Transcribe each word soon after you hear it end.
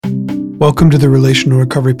Welcome to the Relational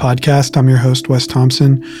Recovery Podcast. I'm your host, Wes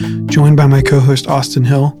Thompson, joined by my co-host, Austin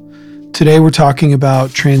Hill. Today, we're talking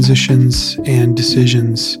about transitions and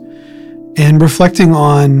decisions and reflecting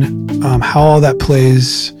on how all that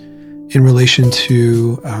plays in relation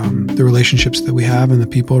to the relationships that we have and the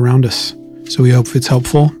people around us. So we hope it's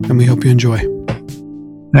helpful and we hope you enjoy.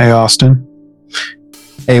 Hey, Austin.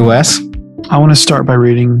 Hey, Wes. I want to start by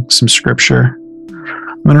reading some scripture.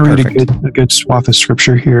 I'm going to read a good swath of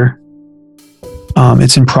scripture here.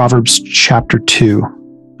 It's in Proverbs chapter 2.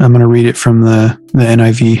 I'm going to read it from the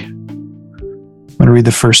NIV. I'm going to read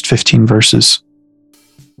the first 15 verses.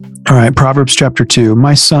 All right, Proverbs chapter 2.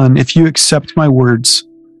 My son, if you accept my words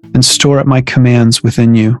and store up my commands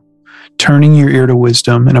within you, turning your ear to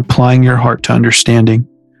wisdom and applying your heart to understanding.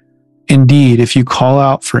 Indeed, if you call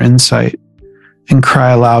out for insight and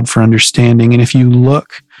cry aloud for understanding, and if you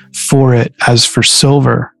look for it as for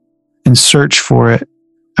silver and search for it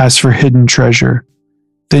as for hidden treasure,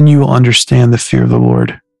 then you will understand the fear of the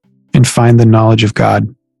Lord and find the knowledge of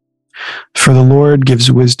God. For the Lord gives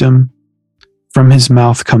wisdom. From his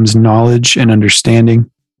mouth comes knowledge and understanding.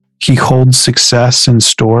 He holds success in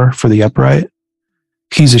store for the upright.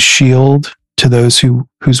 He's a shield to those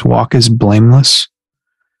whose walk is blameless.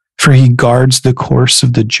 For he guards the course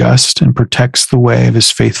of the just and protects the way of his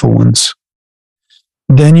faithful ones.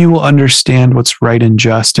 Then you will understand what's right and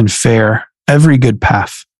just and fair, every good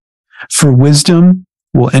path. For wisdom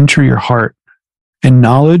will enter your heart, and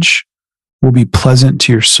knowledge will be pleasant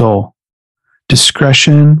to your soul.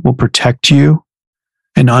 Discretion will protect you,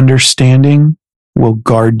 and understanding will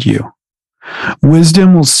guard you.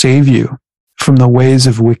 Wisdom will save you from the ways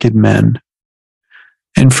of wicked men,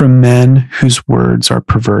 and from men whose words are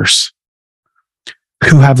perverse,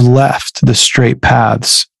 who have left the straight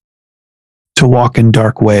paths to walk in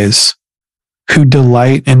dark ways, who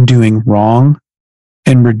delight in doing wrong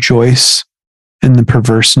and rejoice in the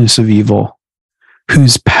perverseness of evil,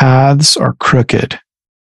 whose paths are crooked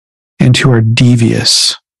and who are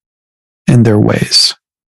devious in their ways.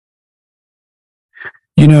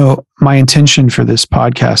 You know, my intention for this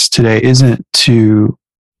podcast today isn't to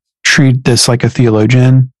treat this like a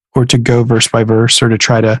theologian or to go verse by verse or to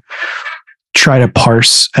try to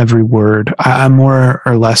parse every word. I more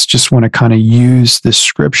or less just want to kind of use this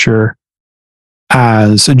scripture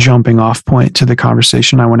as a jumping off point to the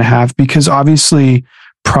conversation I want to have, because obviously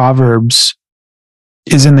Proverbs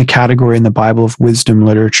is in the category in the Bible of wisdom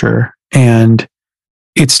literature, and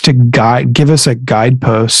it's to give us a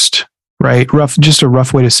guidepost, right? Just a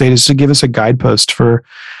rough way to say it is to give us a guidepost for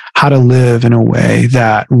how to live in a way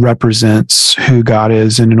that represents who God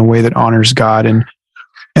is and in a way that honors God. And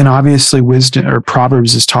obviously wisdom, or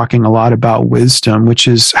Proverbs, is talking a lot about wisdom, which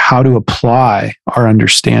is how to apply our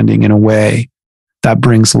understanding in a way that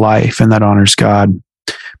brings life and that honors God.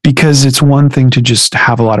 Because it's one thing to just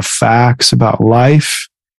have a lot of facts about life.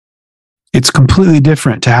 It's completely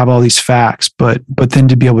different to have all these facts, but then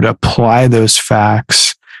to be able to apply those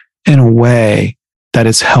facts in a way that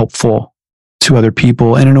is helpful to other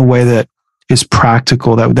people and in a way that is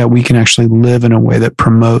practical, that we can actually live in a way that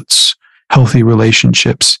promotes healthy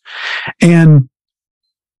relationships. And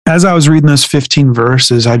as I was reading those 15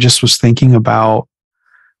 verses, I just was thinking about,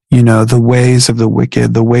 you know, the ways of the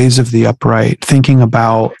wicked, the ways of the upright, thinking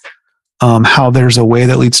about how there's a way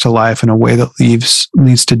that leads to life and a way that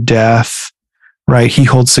leads to death, right? He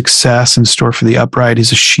holds success in store for the upright.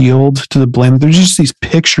 He's a shield to the blameless. There's just these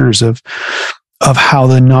pictures of how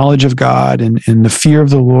the knowledge of God and the fear of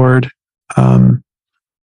the Lord,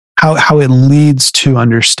 how it leads to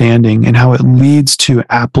understanding and how it leads to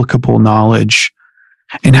applicable knowledge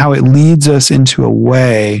and how it leads us into a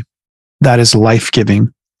way that is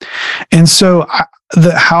life-giving. And so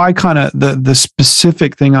the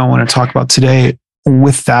specific thing I want to talk about today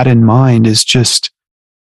with that in mind is just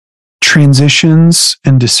transitions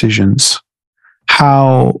and decisions.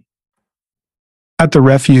 How at the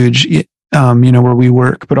Refuge, where we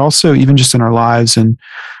work, but also even just in our lives and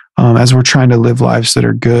as we're trying to live lives that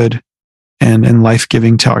are good and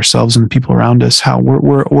life-giving to ourselves and the people around us, how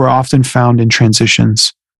we're often found in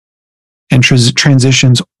transitions. And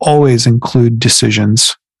transitions always include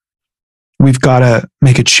decisions. We've got to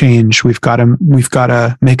make a change. We've got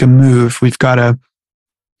to make a move. We've got to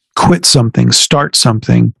quit something, start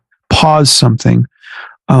something, pause something.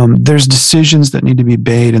 There's decisions that need to be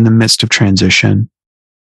made in the midst of transition.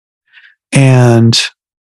 And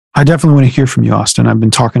I definitely want to hear from you, Austin. I've been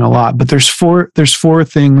talking a lot, but there's four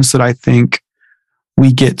things that I think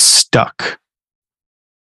we get stuck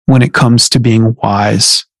when it comes to being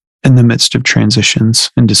wise in the midst of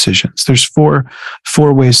transitions and decisions. There's four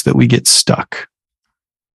ways that we get stuck.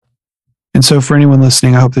 And so for anyone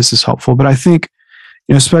listening, I hope this is helpful. But I think,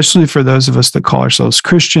 especially for those of us that call ourselves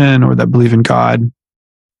Christian or that believe in God,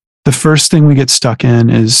 the first thing we get stuck in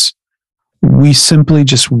is we simply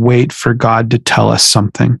just wait for God to tell us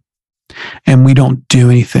something. And we don't do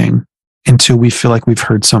anything until we feel like we've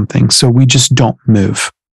heard something. So we just don't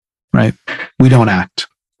move, right? We don't act.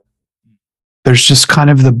 There's just kind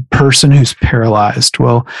of the person who's paralyzed.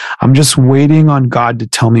 Well, I'm just waiting on God to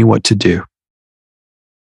tell me what to do.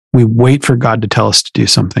 We wait for God to tell us to do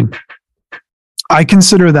something. I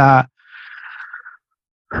consider that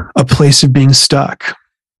a place of being stuck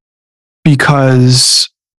because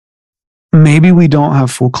maybe we don't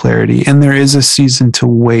have full clarity and there is a season to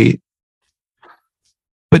wait.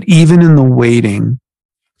 But even in the waiting,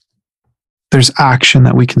 there's action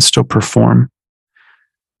that we can still perform.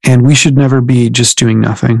 And we should never be just doing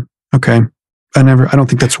nothing. Okay. I don't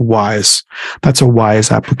think that's wise. That's a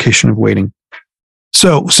wise application of waiting.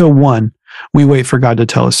 So one, we wait for God to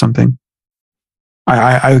tell us something.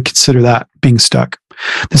 I would consider that being stuck.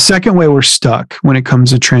 The second way we're stuck when it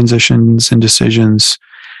comes to transitions and decisions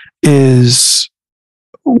is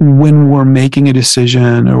when we're making a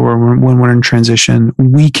decision or when we're in transition,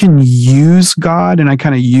 we can use God, and I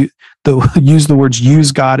kind of use the words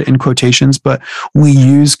use God in quotations, but we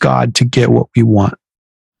use God to get what we want.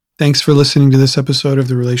 Thanks for listening to this episode of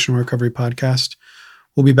the Relational Recovery Podcast.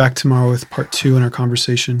 We'll be back tomorrow with part 2 in our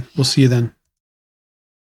conversation. We'll see you then.